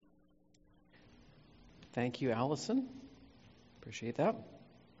Thank you, Allison. Appreciate that.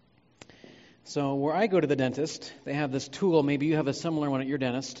 So where I go to the dentist, they have this tool, maybe you have a similar one at your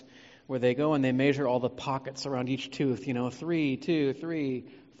dentist, where they go and they measure all the pockets around each tooth, 3, 2, 3,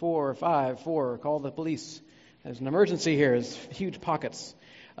 4, 5, 4, call the police. There's an emergency here, there's huge pockets.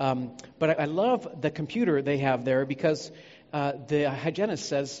 But I love the computer they have there because the hygienist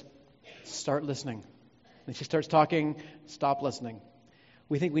says, start listening. And she starts talking, stop listening.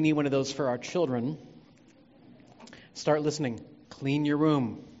 We think we need one of those for our children. Start listening. Clean your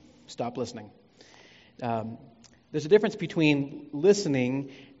room. Stop listening. There's a difference between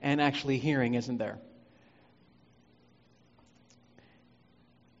listening and actually hearing, isn't there?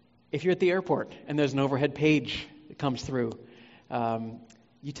 If you're at the airport and there's an overhead page that comes through,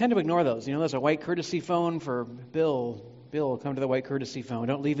 you tend to ignore those. There's a white courtesy phone for Bill. Bill, come to the white courtesy phone.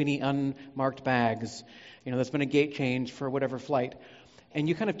 Don't leave any unmarked bags. There's been a gate change for whatever flight. And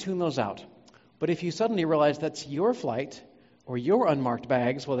you kind of tune those out. But if you suddenly realize that's your flight or your unmarked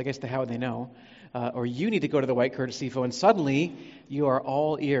bags, well, I guess how would they know? Or you need to go to the white courtesy phone, suddenly you are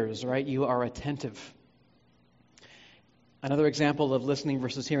all ears, right? You are attentive. Another example of listening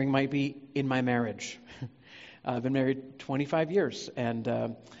versus hearing might be in my marriage. I've been married 25 years,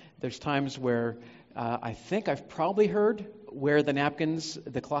 and there's times where I think I've probably heard where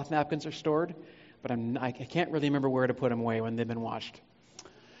the cloth napkins are stored, but I can't really remember where to put them away when they've been washed.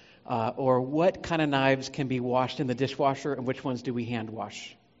 Or what kind of knives can be washed in the dishwasher and which ones do we hand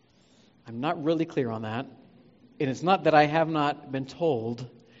wash? I'm not really clear on that. And it's not that I have not been told,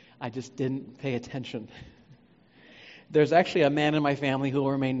 I just didn't pay attention. There's actually a man in my family who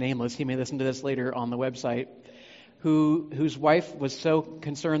will remain nameless, he may listen to this later on the website, whose wife was so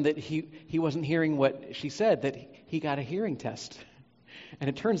concerned that he wasn't hearing what she said that he got a hearing test. And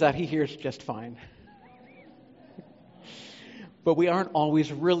it turns out he hears just fine. But we aren't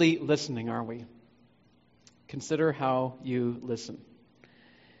always really listening, are we? Consider how you listen.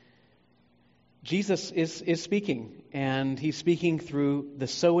 Jesus is speaking, and he's speaking through the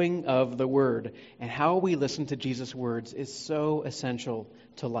sowing of the word. And how we listen to Jesus' words is so essential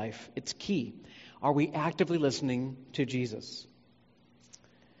to life. It's key. Are we actively listening to Jesus?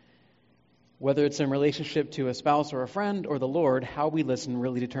 Whether it's in relationship to a spouse or a friend or the Lord, how we listen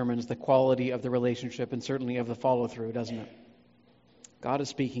really determines the quality of the relationship and certainly of the follow-through, doesn't it? God is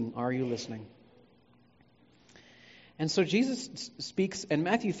speaking. Are you listening? And so Jesus speaks, in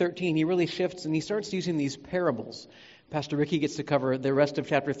Matthew 13, he really shifts and he starts using these parables. Pastor Ricky gets to cover the rest of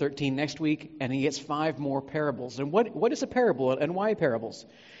chapter 13 next week, and he gets 5 more parables. And what is a parable and why parables?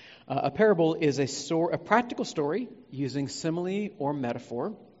 A parable is a practical story using simile or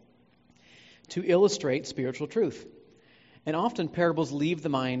metaphor to illustrate spiritual truth. And often parables leave the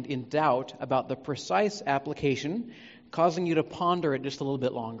mind in doubt about the precise application, causing you to ponder it just a little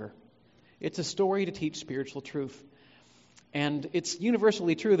bit longer. It's a story to teach spiritual truth. And it's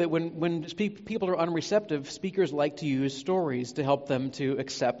universally true that when people are unreceptive, speakers like to use stories to help them to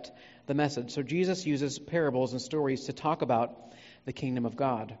accept the message. So Jesus uses parables and stories to talk about the kingdom of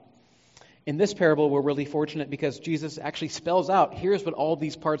God. In this parable, we're really fortunate because Jesus actually spells out, here's what all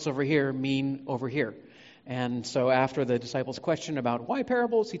these parts over here mean over here. And so after the disciples question about why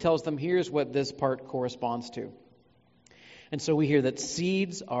parables, he tells them, here's what this part corresponds to. And so we hear that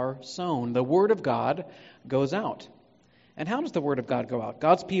seeds are sown. The word of God goes out. And how does the word of God go out?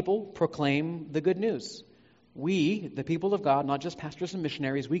 God's people proclaim the good news. We, the people of God, not just pastors and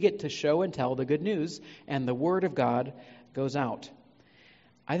missionaries, we get to show and tell the good news, and the word of God goes out.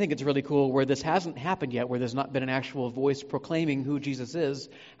 I think it's really cool where this hasn't happened yet, where there's not been an actual voice proclaiming who Jesus is,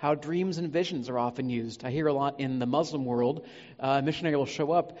 how dreams and visions are often used. I hear a lot in the Muslim world, a missionary will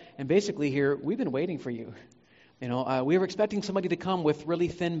show up and basically hear, we've been waiting for you. We were expecting somebody to come with really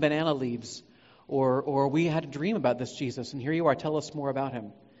thin banana leaves, or we had a dream about this Jesus, and here you are, tell us more about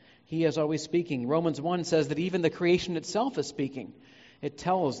him. He is always speaking. Romans 1 says that even the creation itself is speaking. It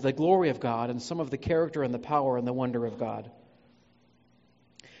tells the glory of God and some of the character and the power and the wonder of God.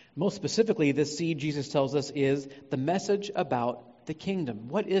 Most specifically, this seed, Jesus tells us, is the message about the kingdom.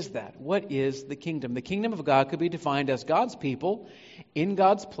 What is that? What is the kingdom? The kingdom of God could be defined as God's people in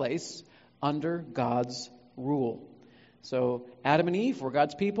God's place under God's rule. So Adam and Eve were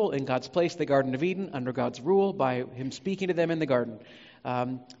God's people in God's place, the Garden of Eden, under God's rule by him speaking to them in the garden.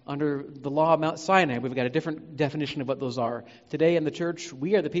 Under the law of Mount Sinai, we've got a different definition of what those are. Today in the church,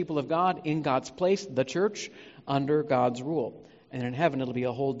 we are the people of God in God's place, the church, under God's rule. And in heaven, it'll be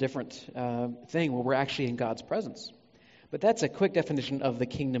a whole different thing where we're actually in God's presence. But that's a quick definition of the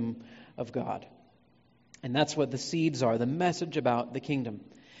kingdom of God. And that's what the seeds are, the message about the kingdom.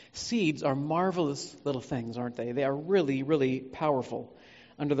 Seeds are marvelous little things, aren't they? They are really, really powerful.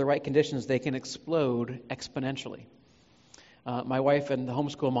 under the right conditions, they can explode exponentially. My wife and the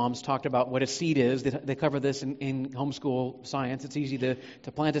homeschool moms talked about what a seed is. They cover this in homeschool science. It's easy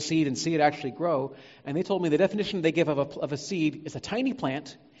to plant a seed and see it actually grow. And they told me the definition they give of a seed is a tiny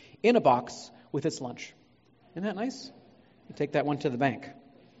plant in a box with its lunch. Isn't that nice? You take that one to the bank.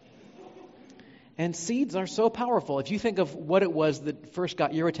 And seeds are so powerful. If you think of what it was that first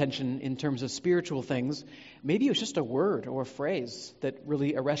got your attention in terms of spiritual things, maybe it was just a word or a phrase that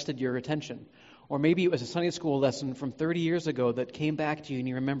really arrested your attention. Or maybe it was a Sunday school lesson from 30 years ago that came back to you and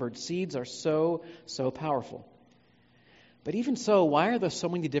you remembered. Seeds are so powerful. But even so, why are there so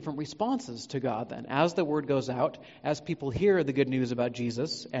many different responses to God then? As the word goes out, as people hear the good news about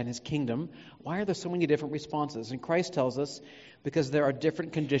Jesus and his kingdom, why are there so many different responses? And Christ tells us because there are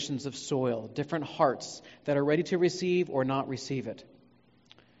different conditions of soil, different hearts that are ready to receive or not receive it.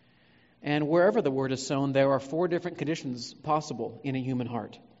 And wherever the word is sown, there are 4 different conditions possible in a human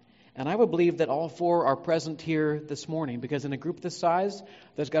heart. And I would believe that all 4 are present here this morning, because in a group this size,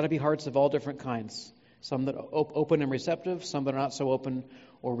 there's got to be hearts of all different kinds. Some that are open and receptive, some that are not so open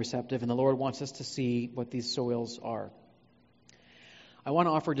or receptive. And the Lord wants us to see what these soils are. I want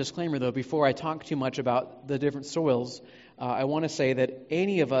to offer a disclaimer, though, before I talk too much about the different soils. I want to say that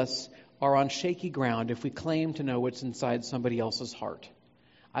any of us are on shaky ground if we claim to know what's inside somebody else's heart.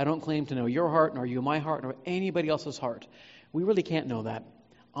 I don't claim to know your heart, nor you my heart, nor anybody else's heart. We really can't know that.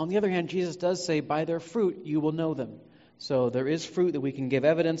 On the other hand, Jesus does say, by their fruit you will know them. So there is fruit that we can give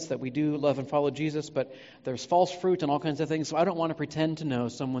evidence that we do love and follow Jesus, but there's false fruit and all kinds of things. So I don't want to pretend to know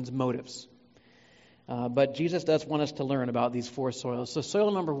someone's motives. But Jesus does want us to learn about these 4 soils. So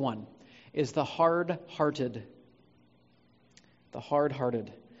soil number 1 is the hard-hearted. The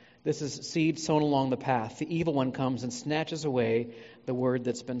hard-hearted. This is seed sown along the path. The evil one comes and snatches away the word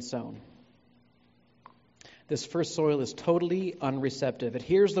that's been sown. This first soil is totally unreceptive. It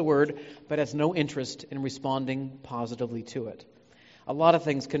hears the word, but has no interest in responding positively to it. A lot of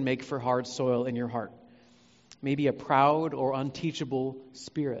things can make for hard soil in your heart. Maybe a proud or unteachable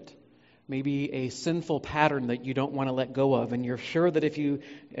spirit. Maybe a sinful pattern that you don't want to let go of, and you're sure that if you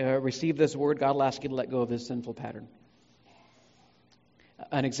receive this word, God will ask you to let go of this sinful pattern.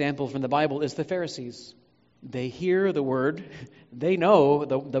 An example from the Bible is the Pharisees. They hear the word, they know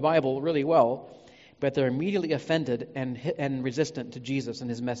the Bible really well, but they're immediately offended and resistant to Jesus and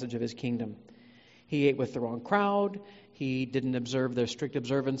his message of his kingdom. He ate with the wrong crowd. He didn't observe their strict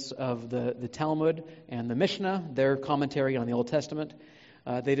observance of the Talmud and the Mishnah, their commentary on the Old Testament.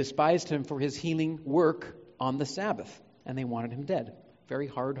 They despised him for his healing work on the Sabbath, and they wanted him dead. Very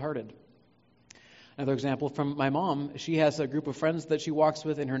hard-hearted. Another example from my mom, she has a group of friends that she walks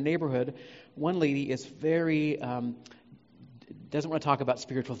with in her neighborhood. One lady is very... doesn't want to talk about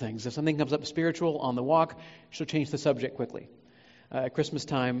spiritual things. If something comes up spiritual on the walk, she'll change the subject quickly. At Christmas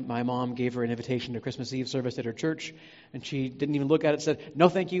time, my mom gave her an invitation to Christmas Eve service at her church, and she didn't even look at it, said, "No,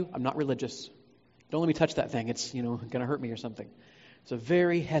 thank you, I'm not religious. Don't let me touch that thing. It's, going to hurt me or something." So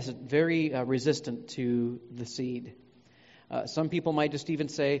very hesitant, very resistant to the seed. Some people might just even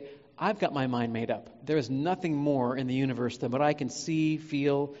say, "I've got my mind made up. There is nothing more in the universe than what I can see,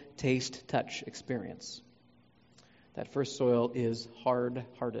 feel, taste, touch, experience." That first soil is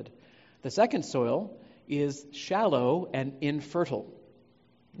hard-hearted. The second soil is shallow and infertile.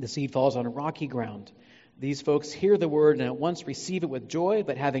 The seed falls on rocky ground. These folks hear the word and at once receive it with joy,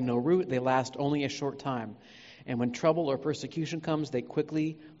 but having no root, they last only a short time. And when trouble or persecution comes, they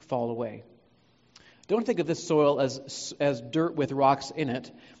quickly fall away. Don't think of this soil as dirt with rocks in it.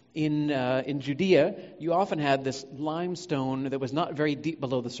 In Judea, you often had this limestone that was not very deep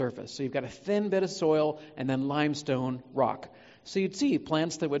below the surface. So you've got a thin bit of soil and then limestone rock. So you'd see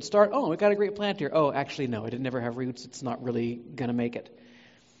plants that would start, we've got a great plant here. Oh, actually, no, it didn't never have roots. It's not really going to make it.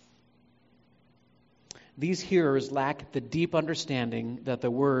 These hearers lack the deep understanding that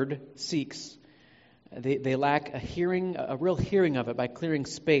the word seeks. They lack a real hearing of it by clearing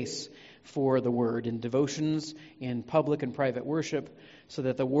space for the word in devotions, in public and private worship, so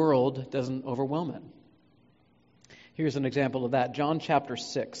that the world doesn't overwhelm it. Here's an example of that. John chapter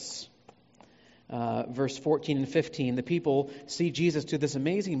 6, verse 14 and 15. The people see Jesus do this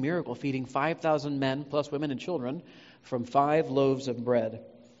amazing miracle, feeding 5,000 men, plus women and children, from 5 loaves of bread.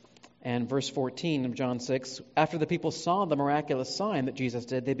 And verse 14 of John 6, after the people saw the miraculous sign that Jesus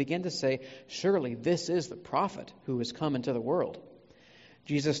did, they began to say, "Surely this is the prophet who has come into the world."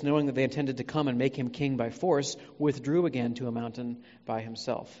 Jesus, knowing that they intended to come and make him king by force, withdrew again to a mountain by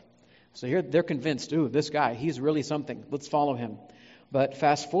himself. So here they're convinced, this guy, he's really something. Let's follow him. But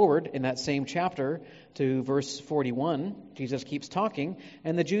fast forward in that same chapter to verse 41, Jesus keeps talking,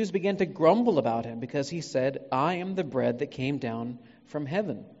 and the Jews began to grumble about him because he said, "I am the bread that came down from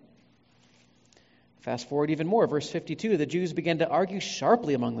heaven. Fast forward even more, verse 52, the Jews began to argue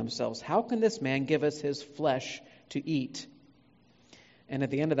sharply among themselves. How can this man give us his flesh to eat? And at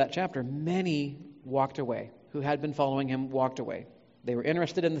the end of that chapter, many walked away. Who had been following him walked away. They were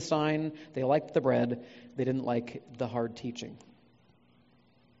interested in the sign. They liked the bread. They didn't like the hard teaching.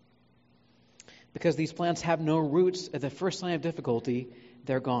 Because these plants have no roots, at the first sign of difficulty,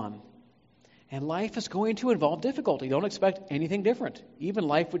 they're gone. And life is going to involve difficulty. Don't expect anything different. Even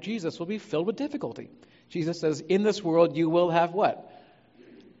life with Jesus will be filled with difficulty. Jesus says, in this world you will have what?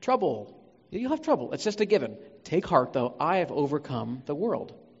 Trouble. You'll have trouble. It's just a given. Take heart, though. I have overcome the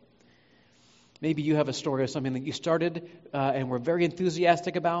world. Maybe you have a story of something that you started and were very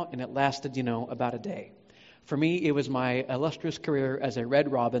enthusiastic about, and it lasted, about a day. For me, it was my illustrious career as a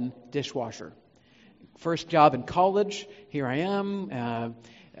Red Robin dishwasher. First job in college. Here I am.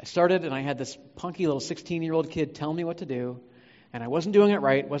 I started, and I had this punky little 16-year-old kid tell me what to do, and I wasn't doing it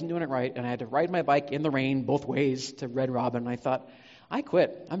right, and I had to ride my bike in the rain both ways to Red Robin, and I thought, I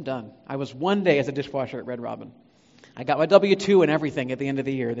quit. I'm done. I was one day as a dishwasher at Red Robin. I got my W-2 and everything at the end of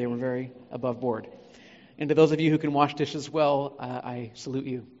the year. They were very above board. And to those of you who can wash dishes well, I salute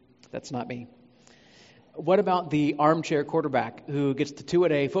you. That's not me. What about the armchair quarterback who gets to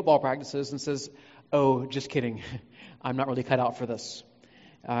 2-a-day football practices and says, oh, just kidding. I'm not really cut out for this.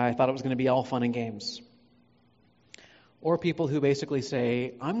 I thought it was going to be all fun and games. Or people who basically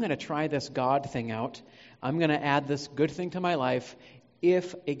say, I'm going to try this God thing out. I'm going to add this good thing to my life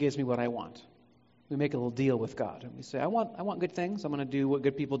if it gives me what I want. We make a little deal with God. And we say, I want good things. I'm going to do what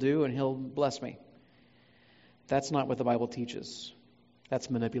good people do, and He'll bless me. That's not what the Bible teaches. That's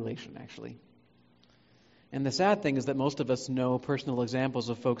manipulation, actually. And the sad thing is that most of us know personal examples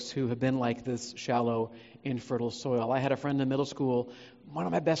of folks who have been like this shallow, infertile soil. I had a friend in middle school, one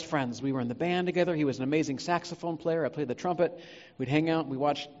of my best friends. We were in the band together. He was an amazing saxophone player. I played the trumpet. We'd hang out. We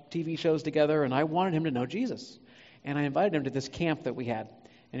watched TV shows together, and I wanted him to know Jesus. And I invited him to this camp that we had.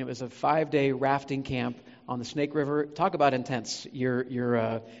 And it was a 5-day rafting camp on the Snake River. Talk about intense.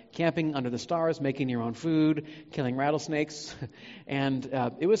 You're camping under the stars, making your own food, killing rattlesnakes. And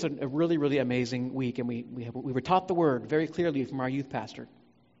it was a really, really amazing week. And we were taught the Word very clearly from our youth pastor.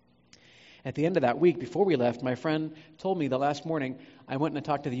 At the end of that week, before we left, my friend told me the last morning, I went and I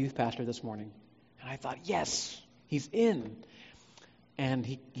talked to the youth pastor this morning. And I thought, yes, he's in. And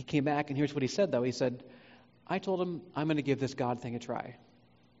he came back, and here's what he said, though. He said, I told him I'm going to give this God thing a try.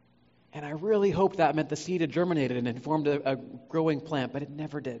 And I really hoped that meant the seed had germinated and had formed a growing plant, but it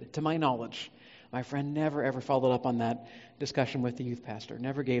never did, to my knowledge. My friend never, ever followed up on that discussion with the youth pastor,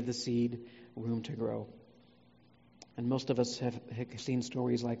 never gave the seed room to grow. And most of us have seen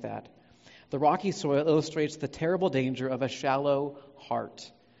stories like that. The rocky soil illustrates the terrible danger of a shallow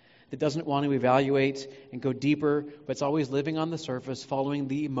heart that doesn't want to evaluate and go deeper, but it's always living on the surface, following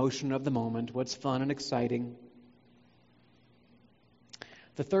the emotion of the moment, what's fun and exciting.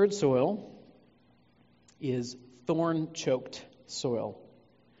 The third soil is thorn-choked soil,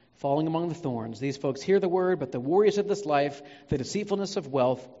 falling among the thorns. These folks hear the word, but the worries of this life, the deceitfulness of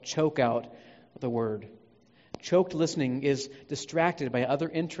wealth, choke out the word. Choked listening is distracted by other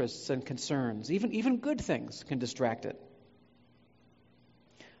interests and concerns. Even good things can distract it.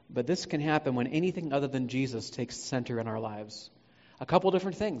 But this can happen when anything other than Jesus takes center in our lives. A couple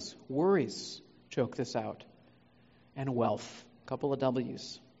different things. Worries choke this out. And wealth. A couple of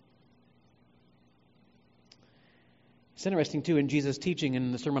W's. It's interesting, too, in Jesus' teaching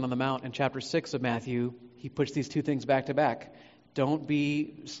in the Sermon on the Mount in chapter 6 of Matthew, he puts these two things back to back. Don't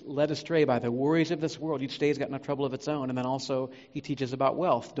be led astray by the worries of this world. Each day's got enough trouble of its own. And then also he teaches about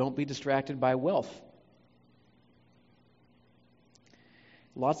wealth. Don't be distracted by wealth.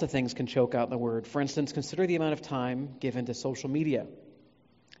 Lots of things can choke out the word. For instance, consider the amount of time given to social media,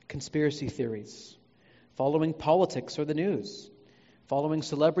 conspiracy theories, following politics or the news, following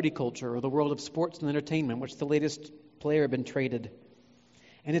celebrity culture or the world of sports and entertainment, which the latest player had been traded.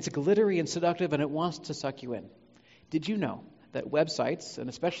 And it's glittery and seductive, and it wants to suck you in. Did you know that websites, and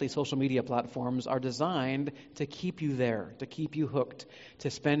especially social media platforms, are designed to keep you there, to keep you hooked, to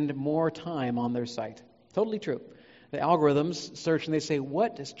spend more time on their site? Totally true. The algorithms search and they say,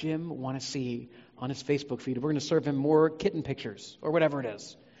 what does Jim want to see on his Facebook feed? We're going to serve him more kitten pictures or whatever it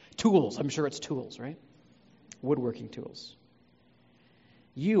is. Tools. I'm sure it's tools, right? Woodworking tools.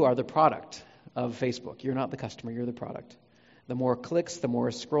 You are the product of Facebook. You're not the customer. You're the product. The more clicks, the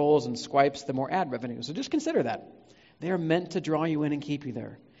more scrolls and swipes, the more ad revenue. So just consider that. They are meant to draw you in and keep you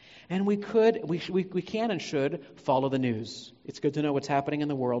there. And we can and should follow the news. It's good to know what's happening in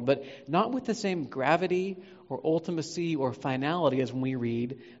the world, but not with the same gravity or ultimacy or finality as when we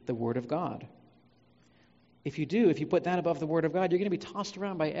read the Word of God. If you put that above the Word of God, you're going to be tossed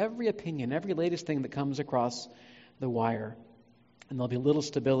around by every opinion, every latest thing that comes across the wire. And there'll be little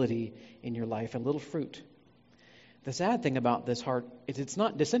stability in your life and little fruit. The sad thing about this heart is it's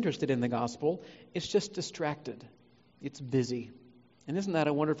not disinterested in the gospel, it's just distracted. It's busy. And isn't that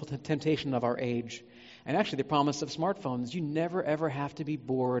a wonderful temptation of our age? And actually the promise of smartphones, you never ever have to be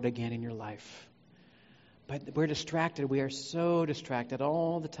bored again in your life. But we're distracted. We are so distracted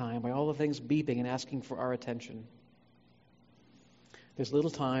all the time by all the things beeping and asking for our attention. There's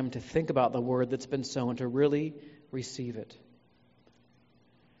little time to think about the word that's been sown, to really receive it.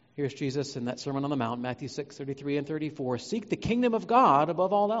 Here's Jesus in that Sermon on the Mount, Matthew 6:33 and 34. Seek the kingdom of God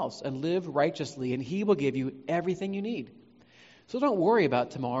above all else and live righteously, and He will give you everything you need. So don't worry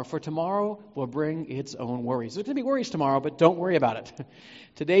about tomorrow, for tomorrow will bring its own worries. There's going to be worries tomorrow, but don't worry about it.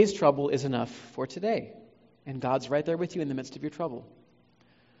 Today's trouble is enough for today, and God's right there with you in the midst of your trouble.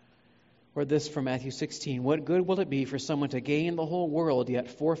 Or this from Matthew 16. What good will it be for someone to gain the whole world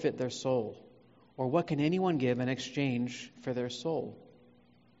yet forfeit their soul? Or what can anyone give in exchange for their soul?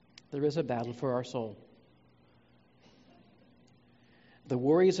 There is a battle for our soul. The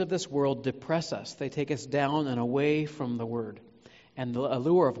worries of this world depress us. They take us down and away from the Word. And the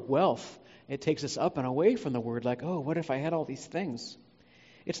allure of wealth, it takes us up and away from the Word, like, oh, what if I had all these things?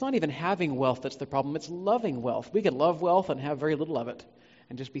 It's not even having wealth that's the problem. It's loving wealth. We can love wealth and have very little of it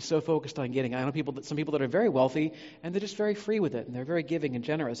and just be so focused on getting. I know some people that are very wealthy, and they're just very free with it, and they're very giving and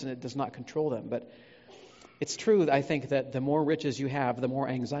generous, and it does not control them. But it's true, I think, that the more riches you have, the more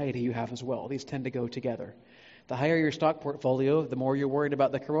anxiety you have as well. These tend to go together. The higher your stock portfolio, the more you're worried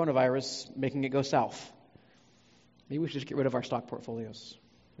about the coronavirus making it go south. Maybe we should just get rid of our stock portfolios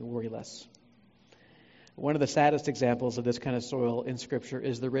and worry less. One of the saddest examples of this kind of soil in Scripture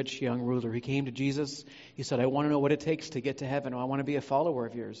is the rich young ruler. He came to Jesus. He said, I want to know what it takes to get to heaven. I want to be a follower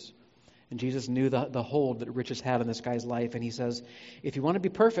of yours. And Jesus knew the hold that riches had on this guy's life. And he says, if you want to be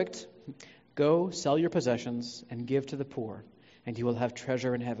perfect, go sell your possessions and give to the poor, and you will have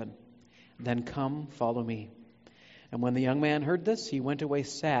treasure in heaven. Then come, follow me. And when the young man heard this, he went away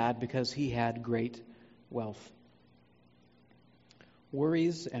sad because he had great wealth.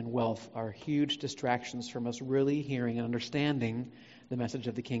 Worries and wealth are huge distractions from us really hearing and understanding the message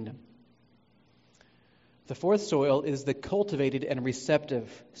of the kingdom. The fourth soil is the cultivated and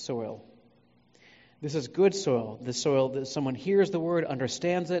receptive soil. This is good soil, the soil that someone hears the word,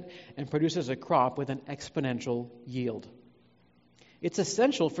 understands it, and produces a crop with an exponential yield. It's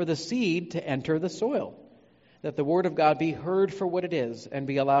essential for the seed to enter the soil, that the word of God be heard for what it is and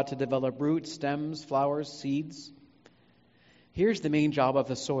be allowed to develop roots, stems, flowers, seeds. Here's the main job of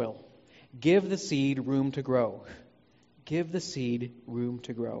the soil. Give the seed room to grow. Give the seed room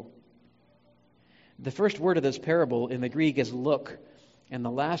to grow. The first word of this parable in the Greek is look, and the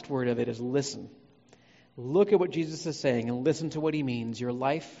last word of it is listen. Look at what Jesus is saying and listen to what He means. Your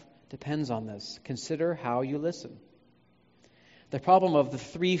life depends on this. Consider how you listen. The problem of the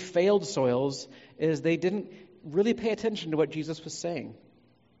three failed soils is they didn't really pay attention to what Jesus was saying.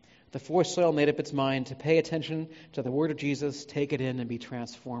 The fourth soil made up its mind to pay attention to the word of Jesus, take it in, and be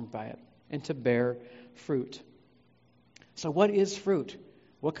transformed by it, and to bear fruit. So what is fruit?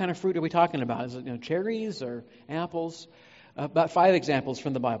 What kind of fruit are we talking about? Is it cherries or apples? About 5 examples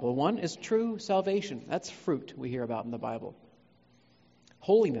from the Bible. One is true salvation. That's fruit we hear about in the Bible.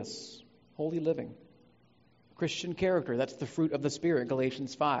 Holiness, holy living. Christian character, that's the fruit of the Spirit,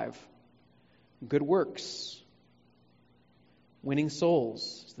 Galatians 5. Good works. Winning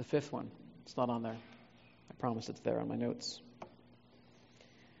souls is the 5th one. It's not on there. I promise it's there on my notes.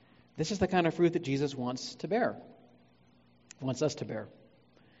 This is the kind of fruit that Jesus wants to bear. Wants us to bear.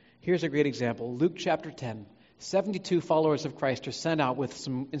 Here's a great example. Luke chapter 10. 72 followers of Christ are sent out with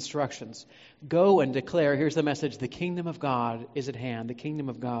some instructions. Go and declare, here's the message, the kingdom of God is at hand. The kingdom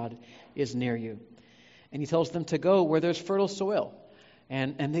of God is near you. And He tells them to go where there's fertile soil.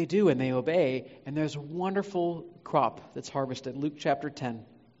 And they do, and they obey. And there's a wonderful crop that's harvested. Luke chapter 10.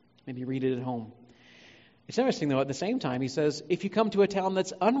 Maybe read it at home. It's interesting, though, at the same time, He says, if you come to a town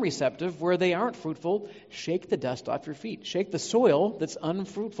that's unreceptive, where they aren't fruitful, shake the dust off your feet. Shake the soil that's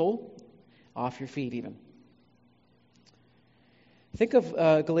unfruitful off your feet even. Think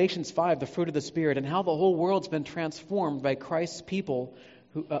of Galatians 5, the fruit of the Spirit, and how the whole world's been transformed by Christ's people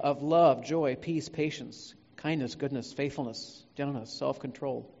of love, joy, peace, patience, kindness, goodness, faithfulness, gentleness,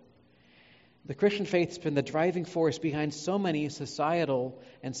 self-control. The Christian faith has been the driving force behind so many societal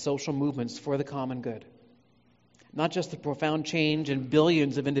and social movements for the common good. Not just the profound change in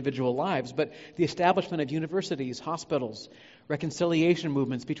billions of individual lives, but the establishment of universities, hospitals, reconciliation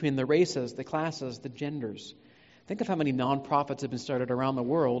movements between the races, the classes, the genders, Think of how many nonprofits have been started around the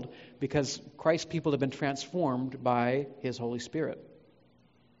world because Christ's people have been transformed by His Holy Spirit.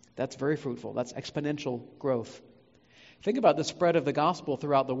 That's very fruitful. That's exponential growth. Think about the spread of the gospel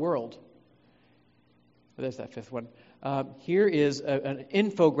throughout the world. There's that fifth one. Here is an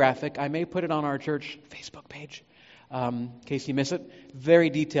infographic. I may put it on our church Facebook page in case you miss it. Very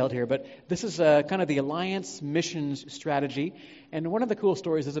detailed here. But this is kind of the Alliance missions strategy. And one of the cool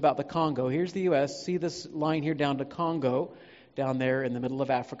stories is about the Congo. Here's the U.S. See this line here down to Congo, down there in the middle of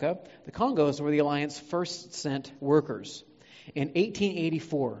Africa. The Congo is where the Alliance first sent workers. In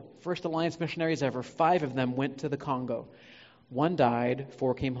 1884, first Alliance missionaries ever, 5 of them went to the Congo. 1 died,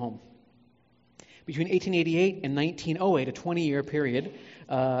 4 came home. Between 1888 and 1908, a 20-year period,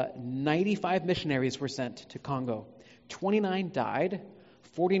 95 missionaries were sent to Congo. 29 died,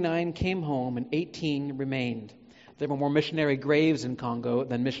 49 came home, and 18 remained. There were more missionary graves in Congo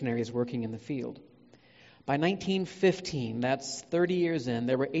than missionaries working in the field. By 1915, that's 30 years in,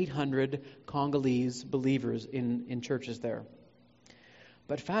 there were 800 Congolese believers in churches there.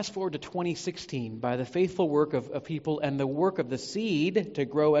 But fast forward to 2016, by the faithful work of people and the work of the seed to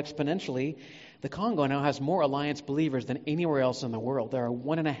grow exponentially, the Congo now has more Alliance believers than anywhere else in the world. There are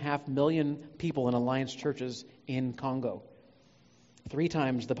 1.5 million people in Alliance churches in Congo, 3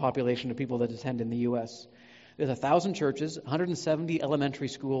 times the population of people that attend in the U.S. There's 1,000 churches, 170 elementary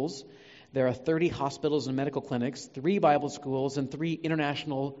schools. There are 30 hospitals and medical clinics, 3 Bible schools, and 3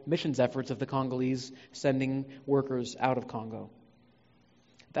 international missions efforts of the Congolese sending workers out of Congo.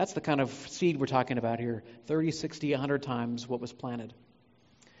 That's the kind of seed we're talking about here, 30, 60, 100 times what was planted.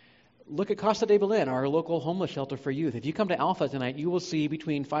 Look at Costa de Belén, our local homeless shelter for youth. If you come to Alpha tonight, you will see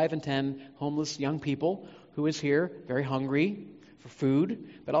between 5 and 10 homeless young people who is here, very hungry for food,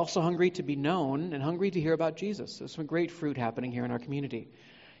 but also hungry to be known and hungry to hear about Jesus. There's some great fruit happening here in our community.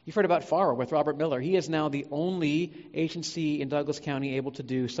 You've heard about Faro with Robert Miller. He is now the only agency in Douglas County able to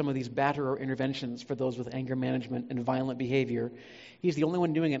do some of these batterer interventions for those with anger management and violent behavior. He's the only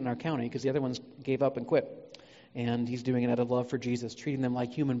one doing it in our county because the other ones gave up and quit. And he's doing it out of love for Jesus, treating them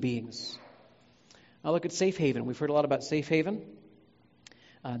like human beings. Now look at Safe Haven. We've heard a lot about Safe Haven.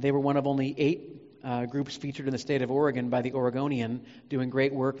 They were one of only 8 groups featured in the state of Oregon by the Oregonian, doing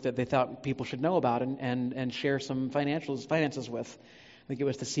great work that they thought people should know about and share some finances with. I think it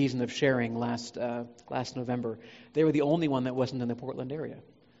was the season of sharing last November. They were the only one that wasn't in the Portland area.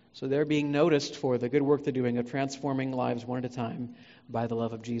 So they're being noticed for the good work they're doing of transforming lives one at a time by the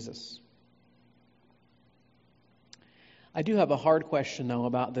love of Jesus. I do have a hard question, though,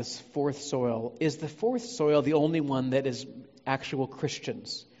 about this 4th soil. Is the 4th soil the only one that is actual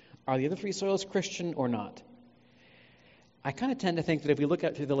Christians? Are the other 3 soils Christian or not? I kind of tend to think that if we look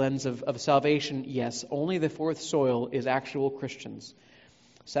at it through the lens of salvation, yes, only the 4th soil is actual Christians.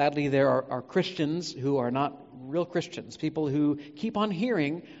 Sadly, there are Christians who are not real Christians, people who keep on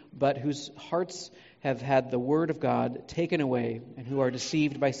hearing, but whose hearts have had the Word of God taken away and who are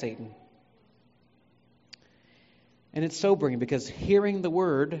deceived by Satan. And it's sobering because hearing the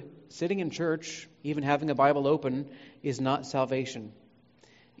Word, sitting in church, even having a Bible open, is not salvation.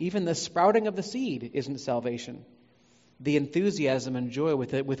 Even the sprouting of the seed isn't salvation. The enthusiasm and joy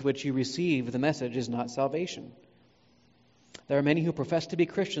with which you receive the message is not salvation. There are many who profess to be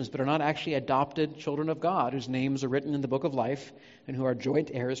Christians but are not actually adopted children of God, whose names are written in the book of life and who are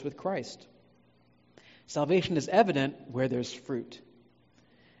joint heirs with Christ. Salvation is evident where there's fruit.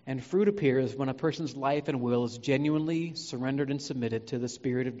 And fruit appears when a person's life and will is genuinely surrendered and submitted to the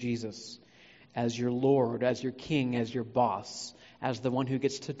Spirit of Jesus as your Lord, as your King, as your boss, as the one who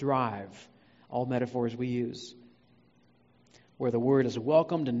gets to drive, all metaphors we use. Where the Word is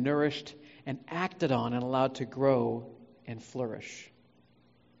welcomed and nourished and acted on and allowed to grow and flourish.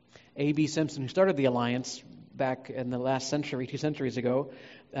 A.B. Simpson, who started the Alliance back in the last century, 2 centuries ago,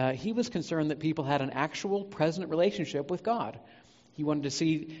 he was concerned that people had an actual present relationship with God. He wanted to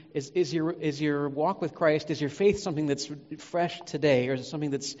see, is your walk with Christ, is your faith something that's fresh today, or is it something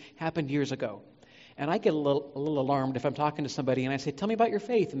that's happened years ago? And I get a little alarmed if I'm talking to somebody and I say, tell me about your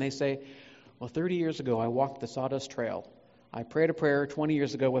faith. And they say, well, 30 years ago I walked the Sawdust Trail. I prayed a prayer 20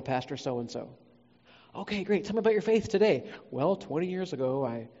 years ago with Pastor so-and-so. Okay, great. Tell me about your faith today. Well, 20 years ago,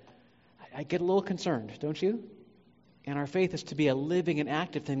 I get a little concerned, don't you? And our faith is to be a living and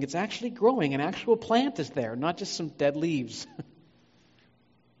active thing. It's actually growing. An actual plant is there, not just some dead leaves.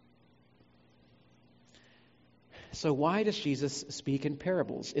 So why does Jesus speak in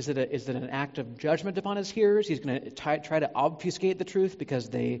parables? Is it an act of judgment upon his hearers? He's going to try to obfuscate the truth because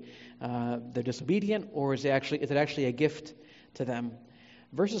they're disobedient, or is it actually a gift to them?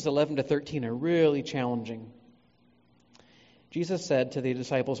 Verses 11 to 13 are really challenging. Jesus said to the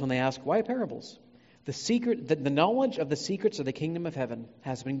disciples when they asked, why parables? The knowledge of the secrets of the kingdom of heaven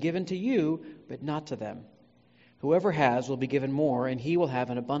has been given to you, but not to them. Whoever has will be given more, and he will have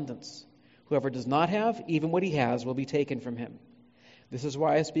an abundance. Whoever does not have, even what he has will be taken from him. This is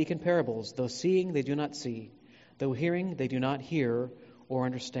why I speak in parables. Though seeing, they do not see. Though hearing, they do not hear or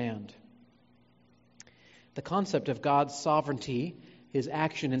understand. The concept of God's sovereignty, his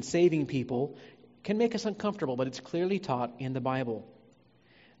action in saving people, can make us uncomfortable, but it's clearly taught in the Bible.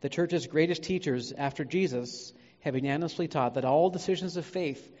 The church's greatest teachers after Jesus have unanimously taught that all decisions of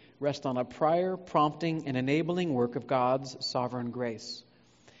faith rest on a prior, prompting, and enabling work of God's sovereign grace.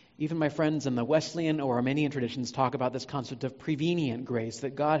 Even my friends in the Wesleyan or Arminian traditions talk about this concept of prevenient grace,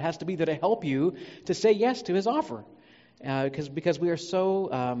 that God has to be there to help you to say yes to his offer, because we are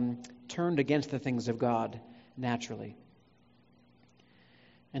so turned against the things of God naturally.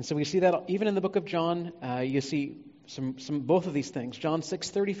 And so we see that even in the book of John, you see some both of these things. John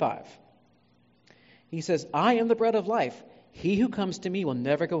 6:35. He says, I am the bread of life. He who comes to me will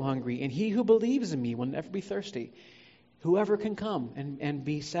never go hungry, and he who believes in me will never be thirsty. Whoever can come and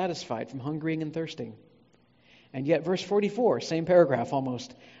be satisfied from hungering and thirsting. And yet, verse 44, same paragraph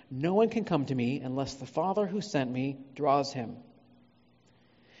almost. No one can come to me unless the Father who sent me draws him.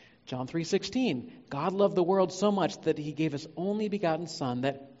 John 3:16, God loved the world so much that he gave his only begotten Son,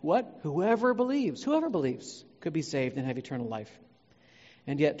 that what? Whoever believes could be saved and have eternal life.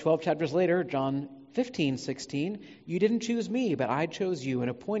 And yet 12 chapters later, John 15:16, you didn't choose me, but I chose you and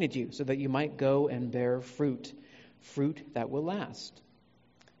appointed you so that you might go and bear fruit that will last.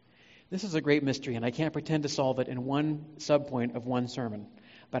 This is a great mystery, and I can't pretend to solve it in one subpoint of one sermon.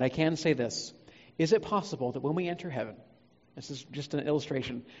 But I can say this. Is it possible that when we enter heaven, this is just an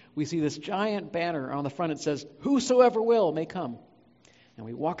illustration, we see this giant banner on the front that says, whosoever will may come. And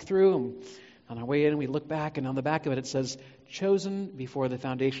we walk through, and on our way in, we look back, and on the back of it says, chosen before the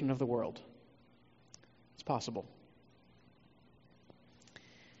foundation of the world. It's possible.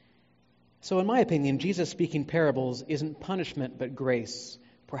 So in my opinion, Jesus speaking parables isn't punishment but grace.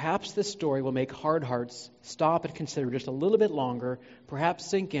 Perhaps this story will make hard hearts stop and consider just a little bit longer, perhaps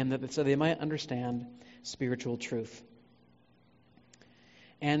sink in that so they might understand spiritual truth.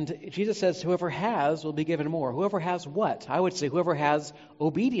 And Jesus says, whoever has will be given more. Whoever has what? I would say whoever has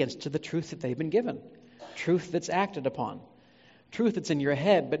obedience to the truth that they've been given. Truth that's acted upon. Truth that's in your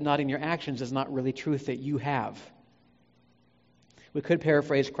head but not in your actions is not really truth that you have. We could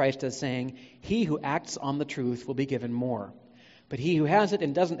paraphrase Christ as saying, he who acts on the truth will be given more. But he who has it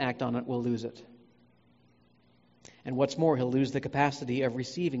and doesn't act on it will lose it. And what's more, he'll lose the capacity of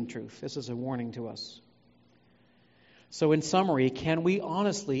receiving truth. This is a warning to us. So in summary, can we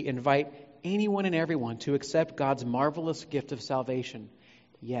honestly invite anyone and everyone to accept God's marvelous gift of salvation?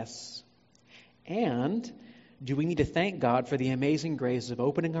 Yes. And do we need to thank God for the amazing grace of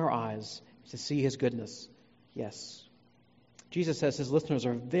opening our eyes to see his goodness? Yes. Jesus says his listeners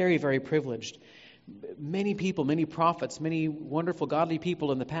are very, very privileged. Many people, many prophets, many wonderful godly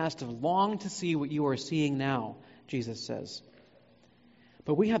people in the past have longed to see what you are seeing now, Jesus says.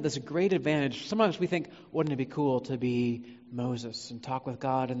 But we have this great advantage. Sometimes we think, wouldn't it be cool to be Moses and talk with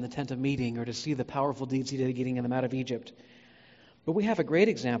God in the tent of meeting, or to see the powerful deeds he did getting them out of Egypt? But we have a great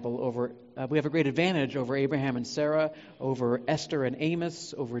advantage over Abraham and Sarah, over Esther and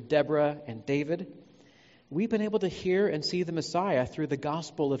Amos, over Deborah and David. We've been able to hear and see the Messiah through the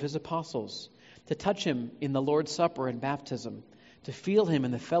gospel of his apostles, to touch him in the Lord's Supper and baptism, to feel him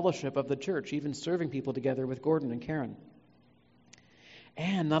in the fellowship of the church, even serving people together with Gordon and Karen.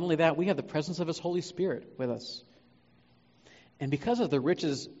 And not only that, we have the presence of his Holy Spirit with us. And because the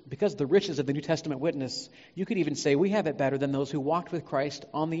riches of the New Testament witness, you could even say we have it better than those who walked with Christ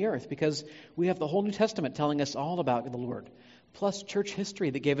on the earth, because we have the whole New Testament telling us all about the Lord. Plus church history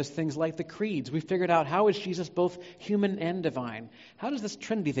that gave us things like the creeds. We figured out, how is Jesus both human and divine? How does this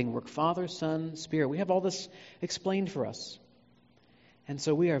Trinity thing work? Father, Son, Spirit. We have all this explained for us. And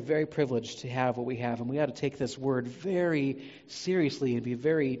so we are very privileged to have what we have, and we ought to take this word very seriously and be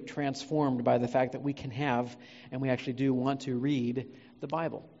very transformed by the fact that we can have, and we actually do want to read the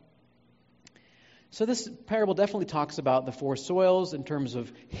Bible. So this parable definitely talks about the four soils in terms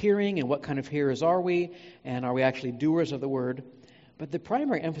of hearing and what kind of hearers are we, and are we actually doers of the word. But the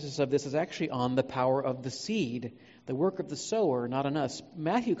primary emphasis of this is actually on the power of the seed, the work of the sower, not on us.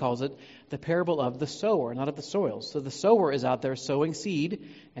 Matthew calls it the parable of the sower, not of the soils. So the sower is out there sowing seed,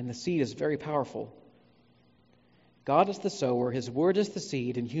 and the seed is very powerful. God is the sower, his word is the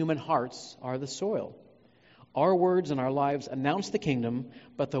seed, and human hearts are the soil. Our words and our lives announce the kingdom,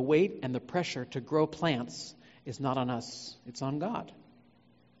 but the weight and the pressure to grow plants is not on us. It's on God.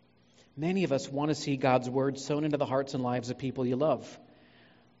 Many of us want to see God's word sown into the hearts and lives of people you love.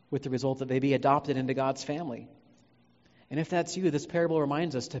 with the result that they be adopted into God's family. And if that's you, this parable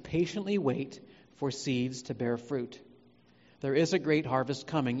reminds us to patiently wait for seeds to bear fruit. There is a great harvest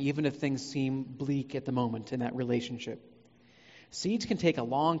coming, even if things seem bleak at the moment in that relationship. Seeds can take a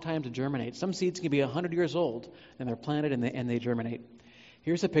long time to germinate. Some seeds can be 100 years old, and they're planted and they germinate.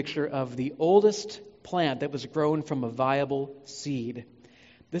 Here's a picture of the oldest plant that was grown from a viable seed.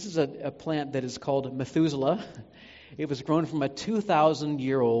 This is a plant that is called Methuselah. It was grown from a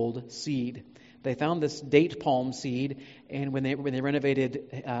 2,000-year-old seed. They found this date palm seed, and when they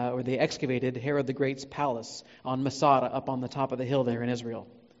renovated or they excavated Herod the Great's palace on Masada, up on the top of the hill there in Israel.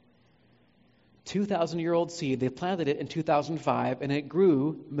 2,000-year-old seed. They planted it in 2005, and it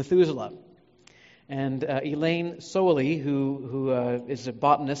grew Methuselah. And Elaine Soaly, who is a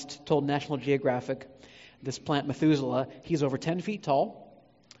botanist, told National Geographic this plant Methuselah, he's over 10 feet tall.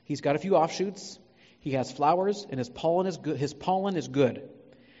 He's got a few offshoots. He has flowers, and his pollen is good.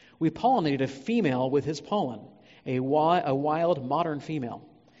 We pollinated a female with his pollen, a wild modern female.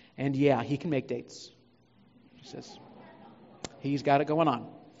 And yeah, he can make dates. She says, he's got it going on.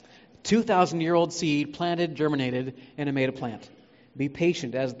 2,000-year-old seed, planted, germinated, and it made a plant. Be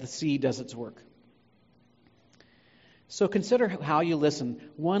patient as the seed does its work. So consider how you listen.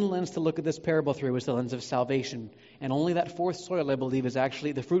 One lens to look at this parable through is the lens of salvation. And only that fourth soil, I believe, is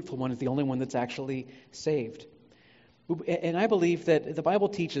actually the fruitful one, is the only one that's actually saved. And I believe that the Bible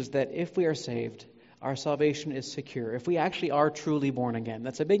teaches that if we are saved, our salvation is secure. If we actually are truly born again,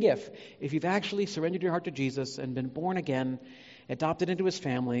 that's a big if. If you've actually surrendered your heart to Jesus and been born again, adopted into his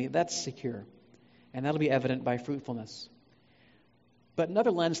family, that's secure. And that'll be evident by fruitfulness. But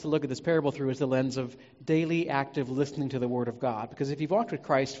another lens to look at this parable through is the lens of daily active listening to the Word of God. Because if you've walked with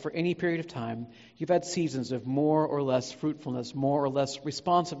Christ for any period of time, you've had seasons of more or less fruitfulness, more or less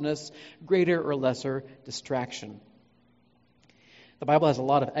responsiveness, greater or lesser distraction. The Bible has a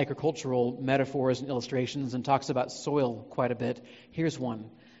lot of agricultural metaphors and illustrations and talks about soil quite a bit. Here's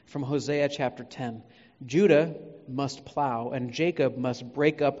one from Hosea chapter 10. Judah must plow and Jacob must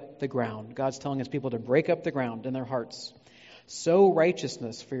break up the ground. God's telling his people to break up the ground in their hearts. Sow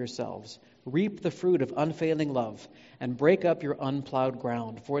righteousness for yourselves. Reap the fruit of unfailing love and break up your unplowed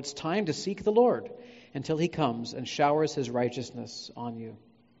ground. For it's time to seek the Lord until he comes and showers his righteousness on you.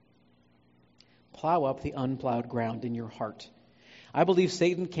 Plow up the unplowed ground in your heart. I believe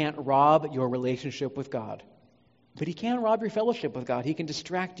Satan can't rob your relationship with God. But he can rob your fellowship with God. He can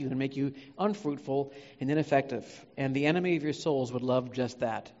distract you and make you unfruitful and ineffective. And the enemy of your souls would love just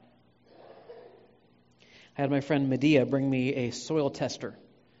that. I had my friend Medea bring me a soil tester.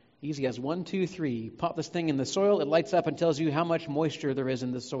 Easy as 1, 2, 3. Pop this thing in the soil. It lights up and tells you how much moisture there is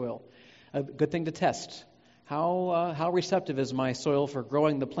in the soil. A good thing to test. How receptive is my soil for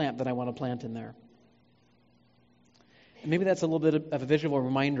growing the plant that I want to plant in there? And maybe that's a little bit of a visual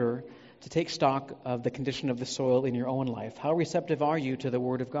reminder to take stock of the condition of the soil in your own life. How receptive are you to the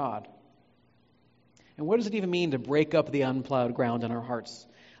Word of God? And what does it even mean to break up the unplowed ground in our hearts?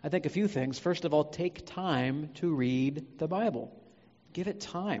 I think a few things. First of all, take time to read the Bible. Give it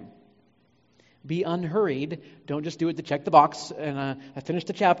time. Be unhurried. Don't just do it to check the box and I finished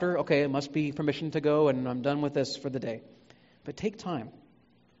the chapter. Okay, it must be permission to go and I'm done with this for the day. But take time.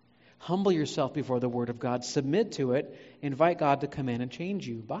 Humble yourself before the Word of God. Submit to it. Invite God to come in and change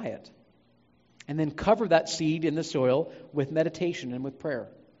you by it. And then cover that seed in the soil with meditation and with prayer.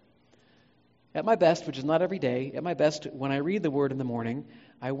 At my best, which is not every day, at my best, when I read the Word in the morning,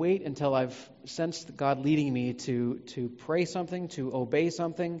 I wait until I've sensed God leading me to pray something, to obey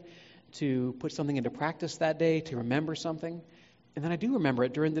something, to put something into practice that day, to remember something. And then I do remember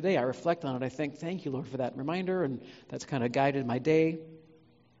it during the day. I reflect on it. I think, thank you, Lord, for that reminder. And that's kind of guided my day.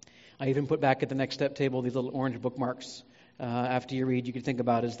 I even put back at the next step table these little orange bookmarks. After you read, you can think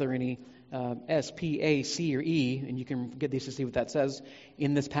about, is there any S, P, A, C, or E? And you can get these to see what that says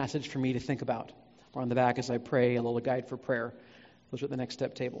in this passage for me to think about. Or on the back as I pray, a little guide for prayer. Those are at the next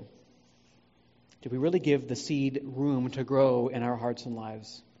step table. Do we really give the seed room to grow in our hearts and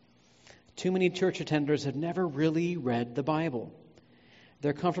lives? Too many church attenders have never really read the Bible.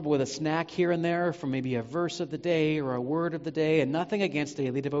 They're comfortable with a snack here and there from maybe a verse of the day or a word of the day, and nothing against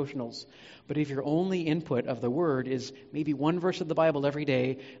daily devotionals. But if your only input of the Word is maybe one verse of the Bible every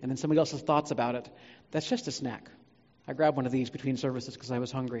day and then somebody else's thoughts about it, that's just a snack. I grabbed one of these between services because I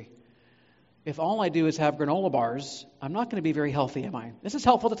was hungry. If all I do is have granola bars, I'm not going to be very healthy, am I? This is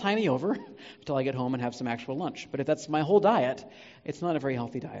helpful to tie me over until I get home and have some actual lunch. But if that's my whole diet, it's not a very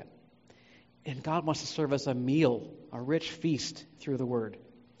healthy diet. And God wants to serve us a meal, a rich feast through the Word.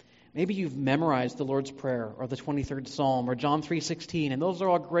 Maybe you've memorized the Lord's Prayer or the 23rd Psalm or John 3:16, and those are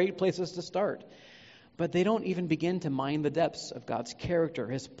all great places to start. but they don't even begin to mine the depths of God's character,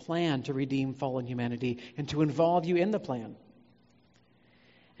 His plan to redeem fallen humanity and to involve you in the plan.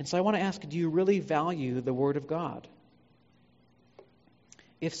 And so I want to ask, do you really value the Word of God?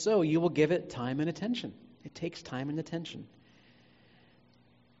 If so, you will give it time and attention. It takes time and attention.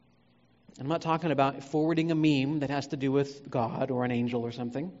 I'm not talking about forwarding a meme that has to do with God or an angel or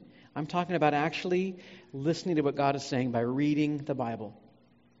something. I'm talking about actually listening to what God is saying by reading the Bible.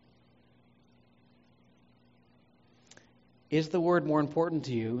 Is the Word more important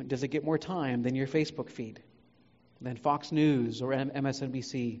to you? Does it get more time than your Facebook feed, than Fox News or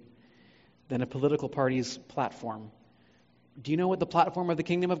MSNBC, than a political party's platform? Do you know what the platform of the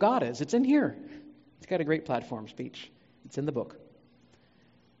kingdom of God is? It's in here. It's got a great platform speech. It's in the book.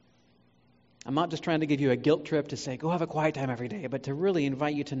 I'm not just trying to give you a guilt trip to say, go have a quiet time every day, but to really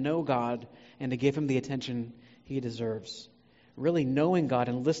invite you to know God and to give Him the attention He deserves. Really knowing God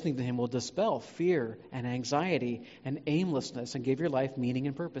and listening to Him will dispel fear and anxiety and aimlessness and give your life meaning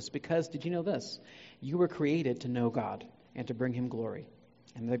and purpose. Because, did you know this? You were created to know God and to bring Him glory.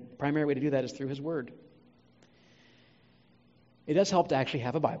 And the primary way to do that is through His Word. It does help to actually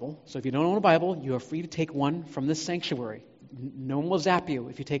have a Bible. So if you don't own a Bible, you are free to take one from this sanctuary. No one will zap you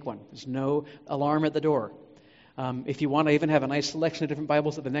if you take one. There's no alarm at the door. If you want to even have a nice selection of different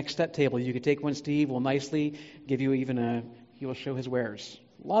Bibles at the next step table, you could take one. Steve will nicely give you he will show his wares.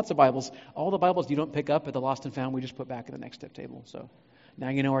 Lots of Bibles. All the Bibles you don't pick up at the Lost and Found, we just put back at the next step table. So now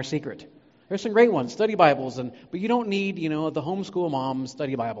you know our secret. There's some great ones, study Bibles, but you don't need, the homeschool mom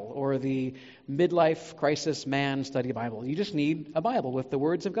study Bible or the midlife crisis man study Bible. You just need a Bible with the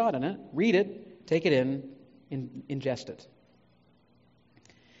words of God in it. Read it, take it in, ingest it.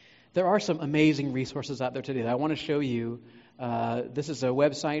 There are some amazing resources out there today that I want to show you. This is a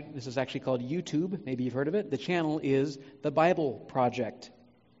website. This is actually called YouTube. Maybe you've heard of it. The channel is The Bible Project.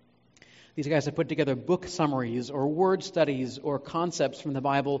 These guys have put together book summaries or word studies or concepts from the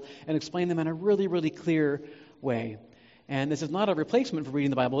Bible and explain them in a really, really clear way. And this is not a replacement for reading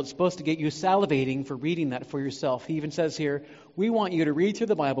the Bible. It's supposed to get you salivating for reading that for yourself. He even says here, we want you to read through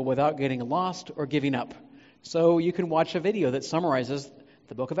the Bible without getting lost or giving up. So you can watch a video that summarizes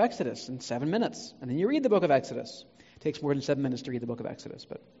the book of Exodus in 7 minutes. And then you read the book of Exodus. It takes more than 7 minutes to read the book of Exodus.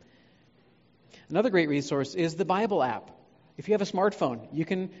 But another great resource is the Bible app. If you have a smartphone, you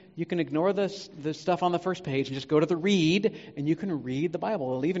can ignore the stuff on the first page and just go to the read, and you can read the Bible.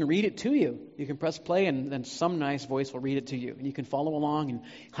 It'll even read it to you. You can press play, and then some nice voice will read it to you. And you can follow along and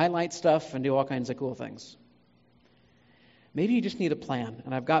highlight stuff and do all kinds of cool things. Maybe you just need a plan.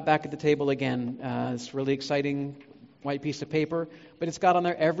 And I've got back at the table again this really exciting white piece of paper, but it's got on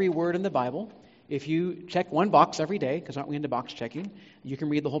there every word in the Bible. If you check one box every day, because aren't we into box checking, you can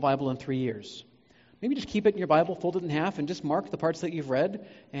read the whole Bible in 3 years. Maybe just keep it in your Bible, fold it in half, and just mark the parts that you've read,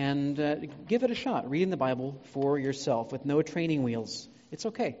 and give it a shot. Reading the Bible for yourself with no training wheels. It's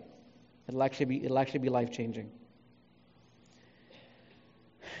okay. It'll actually be life-changing.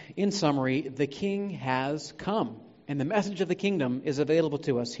 In summary, the King has come, and the message of the kingdom is available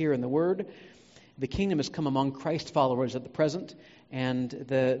to us here in the Word. The kingdom has come among Christ followers at the present, and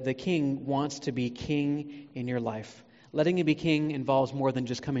the King wants to be king in your life. Letting Him be king involves more than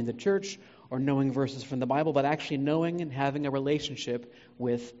just coming to church or knowing verses from the Bible, but actually knowing and having a relationship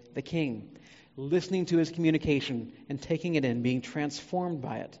with the King. Listening to His communication and taking it in, being transformed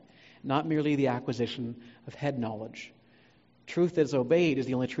by it, not merely the acquisition of head knowledge. Truth that is obeyed is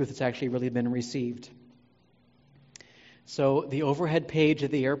the only truth that's actually really been received. So the overhead page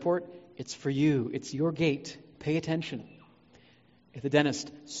at the airport, it's for you. It's your gate. Pay attention. At the dentist,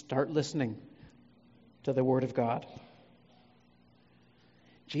 start listening to the Word of God.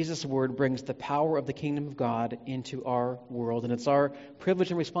 Jesus' Word brings the power of the kingdom of God into our world, and it's our privilege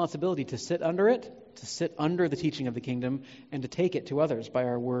and responsibility to sit under it, to sit under the teaching of the kingdom, and to take it to others by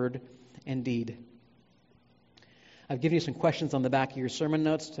our word and deed. I've given you some questions on the back of your sermon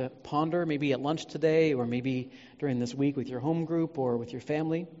notes to ponder, maybe at lunch today, or maybe during this week with your home group or with your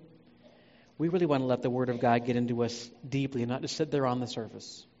family. We really want to let the Word of God get into us deeply and not just sit there on the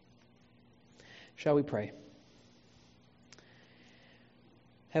surface. Shall we pray?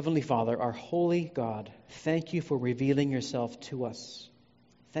 Heavenly Father, our holy God, thank you for revealing yourself to us.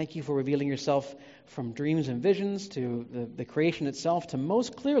 Thank you for revealing yourself from dreams and visions to the creation itself to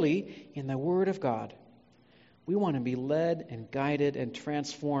most clearly in the Word of God. We want to be led and guided and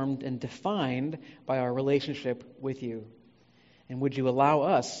transformed and defined by our relationship with you. And would you allow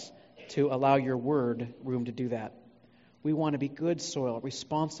us to allow your Word room to do that? We want to be good soil,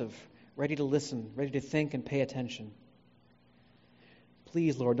 responsive, ready to listen, ready to think and pay attention.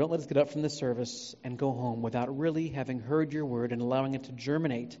 Please, Lord, don't let us get up from this service and go home without really having heard your word and allowing it to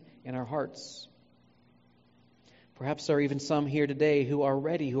germinate in our hearts. Perhaps there are even some here today who are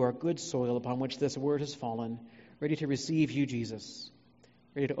ready, who are good soil upon which this word has fallen, ready to receive you, Jesus,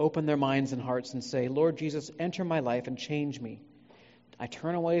 ready to open their minds and hearts and say, Lord Jesus, enter my life and change me. I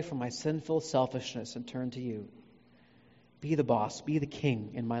turn away from my sinful selfishness and turn to you. Be the boss, be the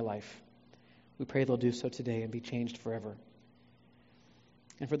king in my life. We pray they'll do so today and be changed forever.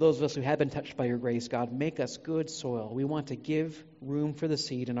 And for those of us who have been touched by your grace, God, make us good soil. We want to give room for the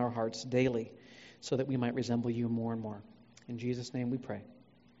seed in our hearts daily so that we might resemble you more and more. In Jesus' name we pray.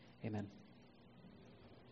 Amen.